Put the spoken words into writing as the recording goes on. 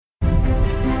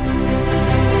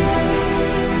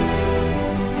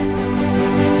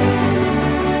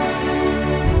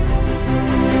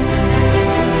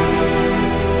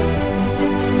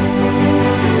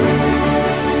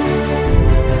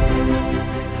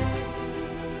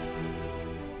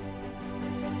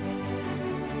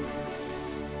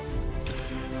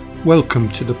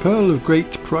Welcome to the Pearl of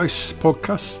Great Price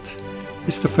podcast.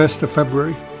 It's the 1st of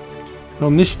February, and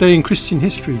on this day in Christian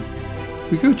history,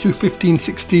 we go to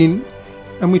 1516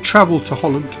 and we travel to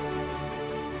Holland.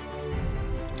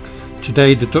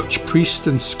 Today, the Dutch priest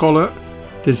and scholar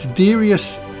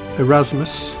Desiderius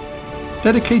Erasmus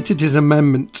dedicated his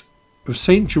amendment of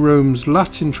St. Jerome's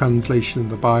Latin translation of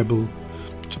the Bible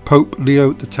to Pope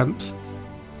Leo X.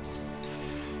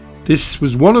 This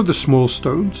was one of the small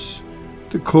stones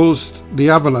that caused the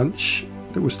avalanche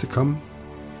that was to come.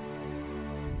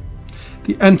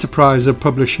 The enterprise of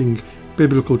publishing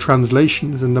biblical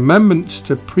translations and amendments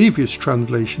to previous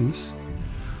translations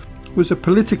was a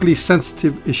politically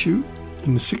sensitive issue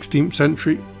in the 16th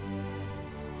century.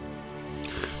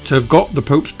 To have got the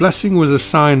Pope's blessing was a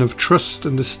sign of trust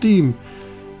and esteem,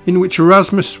 in which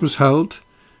Erasmus was held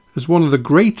as one of the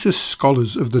greatest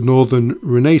scholars of the Northern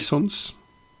Renaissance.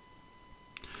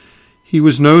 He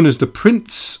was known as the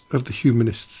Prince of the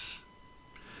Humanists,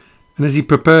 and as he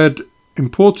prepared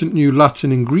important new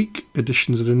Latin and Greek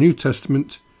editions of the New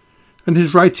Testament, and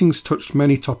his writings touched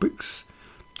many topics,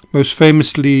 most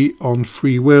famously on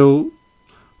free will,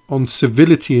 on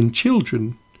civility in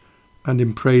children, and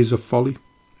in praise of folly.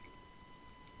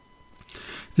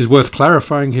 It is worth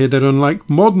clarifying here that unlike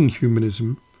modern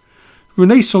humanism,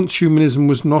 Renaissance humanism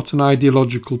was not an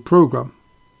ideological program,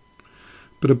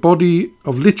 but a body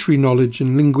of literary knowledge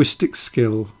and linguistic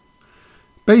skill,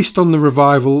 based on the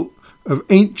revival of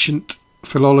ancient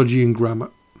philology and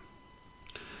grammar,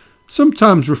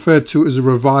 sometimes referred to as a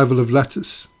revival of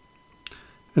letters.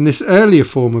 And this earlier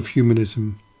form of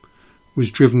humanism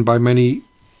was driven by many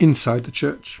inside the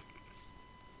church.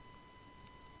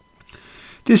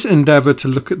 This endeavour to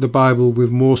look at the Bible with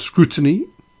more scrutiny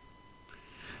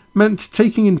meant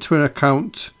taking into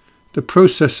account the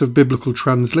process of biblical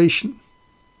translation,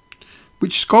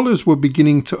 which scholars were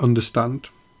beginning to understand.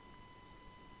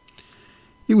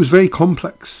 It was very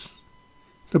complex.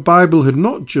 The Bible had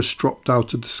not just dropped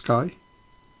out of the sky,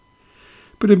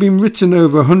 but had been written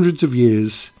over hundreds of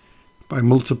years by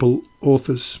multiple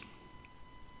authors.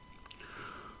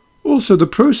 Also, the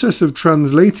process of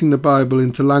translating the Bible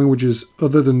into languages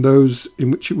other than those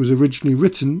in which it was originally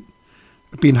written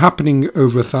had been happening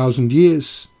over 1,000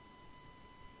 years.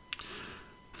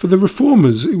 For the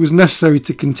reformers, it was necessary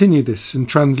to continue this and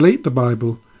translate the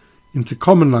Bible into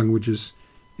common languages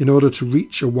in order to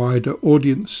reach a wider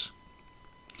audience.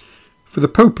 For the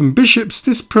Pope and bishops,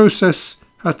 this process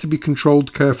had to be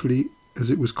controlled carefully as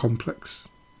it was complex.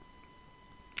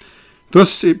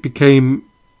 Thus it became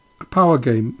a power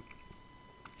game.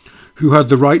 Who had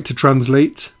the right to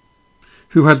translate?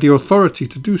 Who had the authority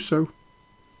to do so?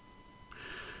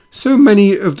 So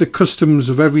many of the customs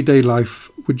of everyday life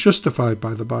were justified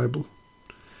by the Bible,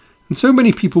 and so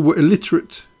many people were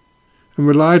illiterate and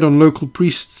relied on local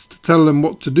priests to tell them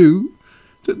what to do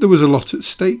that there was a lot at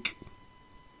stake.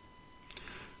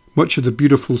 Much of the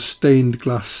beautiful stained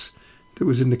glass that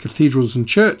was in the cathedrals and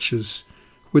churches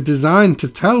were designed to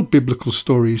tell biblical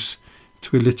stories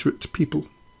to illiterate people.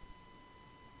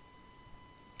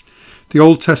 The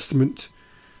Old Testament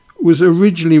was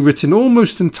originally written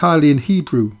almost entirely in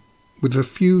Hebrew, with a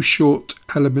few short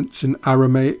elements in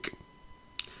Aramaic.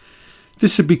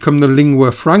 This had become the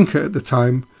lingua franca at the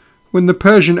time when the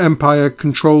Persian Empire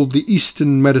controlled the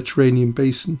eastern Mediterranean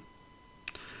basin,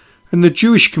 and the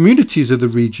Jewish communities of the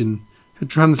region had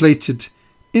translated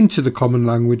into the common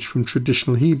language from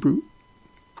traditional Hebrew.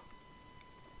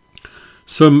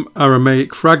 Some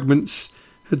Aramaic fragments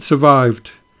had survived,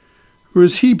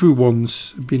 whereas Hebrew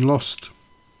ones had been lost.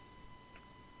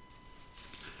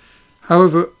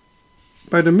 However,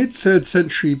 by the mid-3rd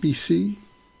century BC,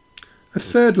 a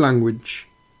third language,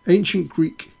 ancient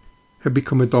Greek, had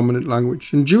become a dominant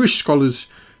language, and Jewish scholars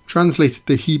translated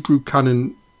the Hebrew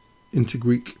canon into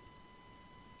Greek.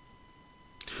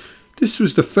 This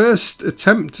was the first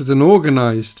attempt at an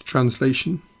organised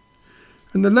translation,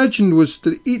 and the legend was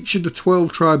that each of the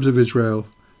 12 tribes of Israel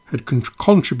had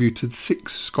contributed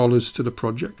 6 scholars to the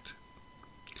project.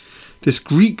 This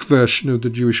Greek version of the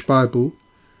Jewish Bible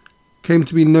came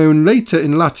to be known later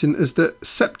in Latin as the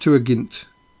Septuagint,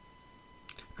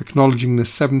 acknowledging the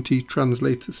 70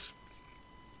 translators.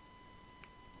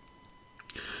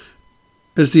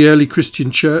 As the early Christian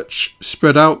church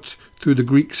spread out through the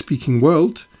Greek-speaking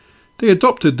world, they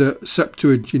adopted the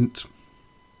Septuagint.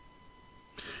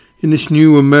 In this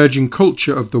new emerging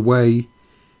culture of the Way,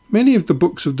 many of the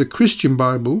books of the Christian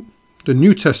Bible, the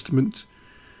New Testament,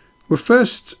 were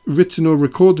first written or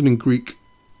recorded in Greek,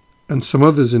 and some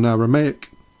others in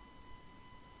Aramaic.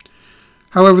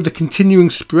 However, the continuing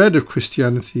spread of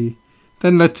Christianity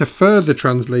then led to further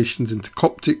translations into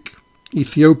Coptic,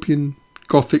 Ethiopian,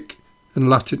 Gothic and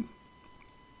Latin.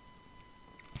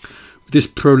 With this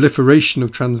proliferation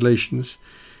of translations,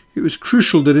 it was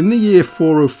crucial that in the year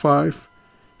 405,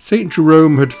 St.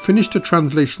 Jerome had finished a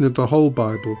translation of the whole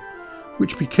Bible,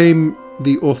 which became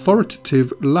the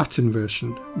authoritative Latin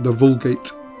version, the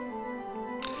Vulgate.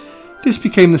 This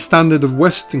became the standard of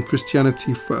Western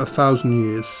Christianity for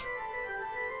 1,000 years.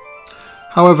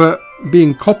 However,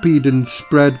 being copied and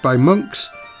spread by monks,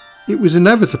 it was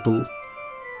inevitable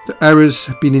that errors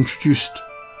had been introduced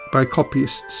by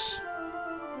copyists.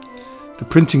 The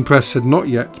printing press had not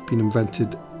yet been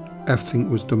invented. Everything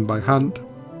was done by hand.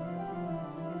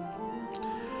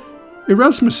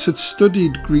 Erasmus had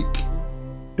studied Greek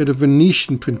at a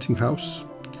Venetian printing house,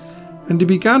 and he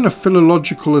began a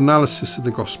philological analysis of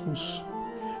the Gospels,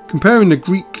 comparing the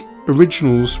Greek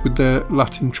originals with their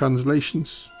Latin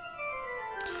translations.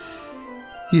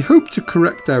 He hoped to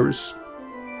correct errors,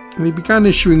 and he began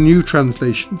issuing new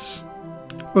translations,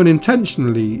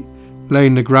 unintentionally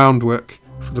laying the groundwork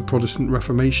for the Protestant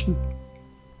Reformation.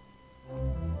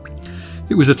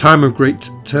 It was a time of great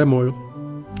turmoil,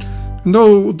 and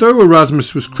although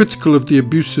Erasmus was critical of the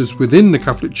abuses within the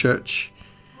Catholic Church,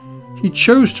 he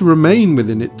chose to remain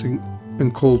within it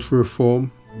and called for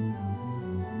reform.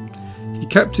 He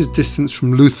kept his distance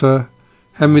from Luther,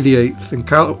 Henry VIII and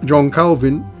John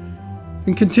Calvin,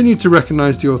 and continued to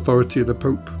recognise the authority of the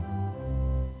Pope.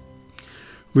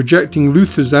 Rejecting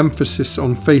Luther's emphasis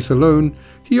on faith alone,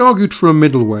 he argued for a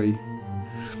middle way,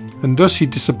 and thus he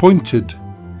disappointed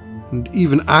and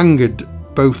even angered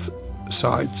both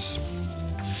sides.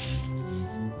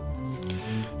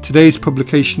 Today's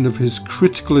publication of his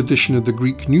critical edition of the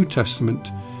Greek New Testament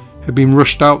had been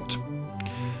rushed out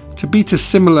to beat a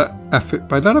similar effort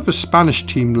by that of a Spanish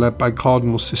team led by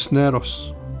Cardinal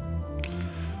Cisneros.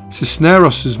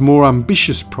 Cisneros' more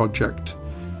ambitious project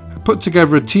had put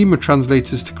together a team of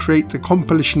translators to create a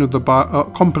compilation of the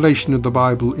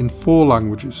Bible in 4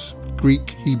 languages: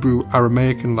 Greek, Hebrew,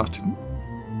 Aramaic and Latin.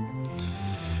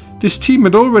 This team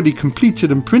had already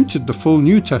completed and printed the full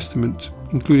New Testament,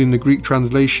 including the Greek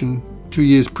translation, 2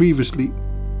 years previously.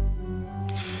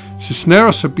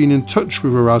 Cisneros had been in touch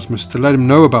with Erasmus to let him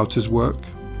know about his work.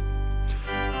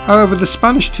 However, the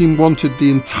Spanish team wanted the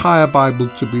entire Bible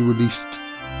to be released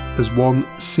as one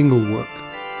single work.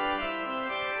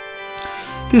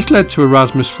 This led to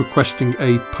Erasmus requesting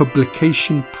a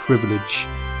publication privilege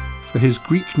for his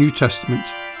Greek New Testament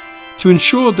to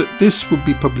ensure that this would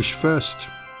be published first.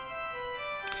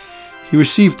 He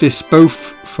received this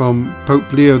both from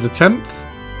Pope Leo X,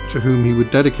 to whom he would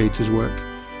dedicate his work,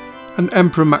 and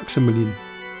Emperor Maximilian.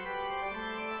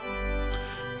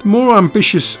 The more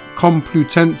ambitious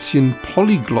Complutensian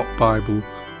Polyglot Bible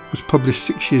was published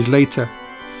 6 years later,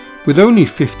 with only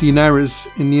 15 errors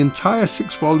in the entire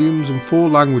 6 volumes and 4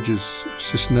 languages of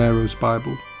Cisneros'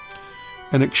 Bible,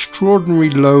 an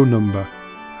extraordinarily low number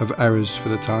of errors for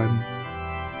the time.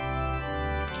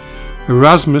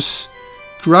 Erasmus,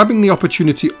 grabbing the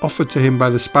opportunity offered to him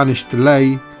by the Spanish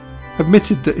delay,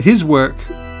 admitted that his work,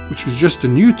 which was just a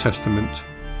New Testament,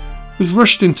 was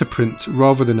rushed into print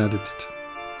rather than edited.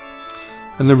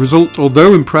 And the result,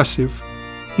 although impressive,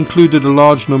 included a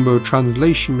large number of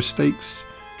translation mistakes,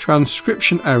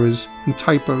 transcription errors and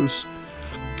typos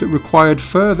that required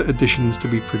further additions to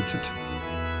be printed.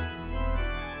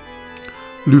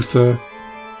 Luther,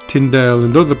 Tyndale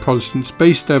and other Protestants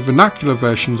based their vernacular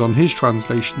versions on his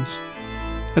translations,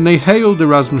 and they hailed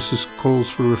Erasmus's calls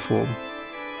for reform.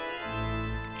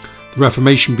 The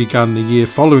Reformation began the year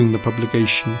following the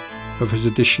publication of his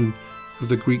edition of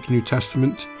the Greek New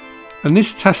Testament, and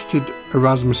this tested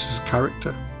Erasmus's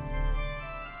character.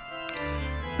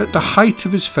 At the height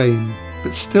of his fame,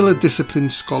 but still a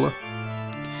disciplined scholar,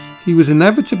 he was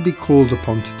inevitably called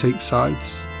upon to take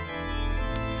sides.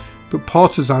 But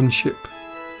partisanship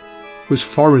was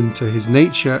foreign to his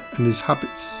nature and his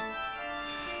habits.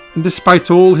 And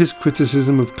despite all his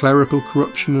criticism of clerical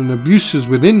corruption and abuses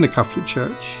within the Catholic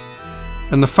Church,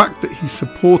 and the fact that he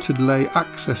supported lay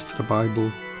access to the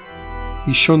Bible,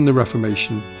 he shunned the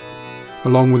Reformation,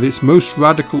 along with its most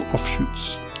radical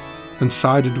offshoots, and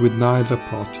sided with neither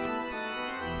party.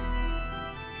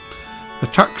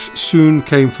 Attacks soon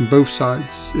came from both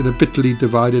sides in a bitterly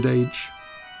divided age.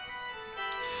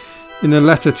 In a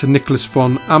letter to Nicholas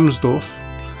von Amsdorf,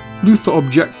 Luther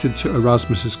objected to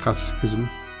Erasmus's catechism,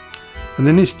 and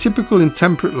in his typical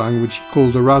intemperate language he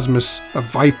called Erasmus a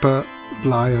viper,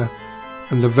 liar,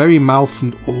 and the very mouth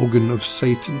and organ of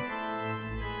Satan.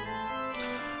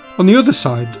 On the other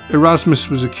side, Erasmus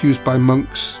was accused by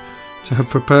monks to have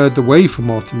prepared the way for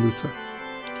Martin Luther.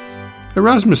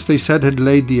 Erasmus, they said, had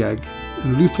laid the egg,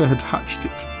 and Luther had hatched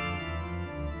it.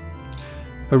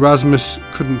 Erasmus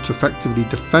couldn't effectively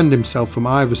defend himself from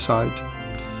either side,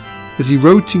 as he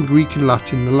wrote in Greek and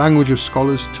Latin, the language of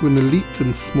scholars, to an elite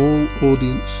and small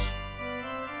audience.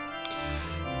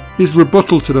 His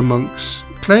rebuttal to the monks,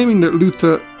 claiming that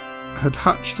Luther had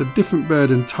hatched a different bird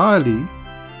entirely,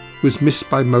 was missed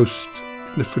by most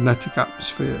in the frenetic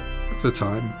atmosphere of the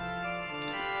time.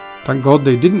 Thank God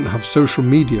they didn't have social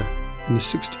media in the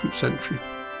 16th century.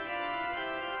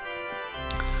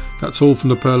 That's all from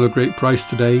the Pearl of Great Price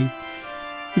today.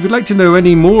 If you'd like to know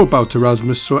any more about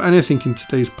Erasmus or anything in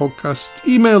today's podcast,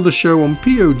 email the show on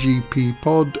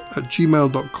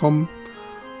pogppod@gmail.com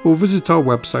or visit our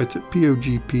website at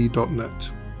pogp.net.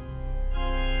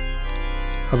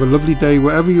 Have a lovely day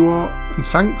wherever you are, and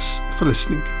thanks for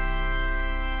listening.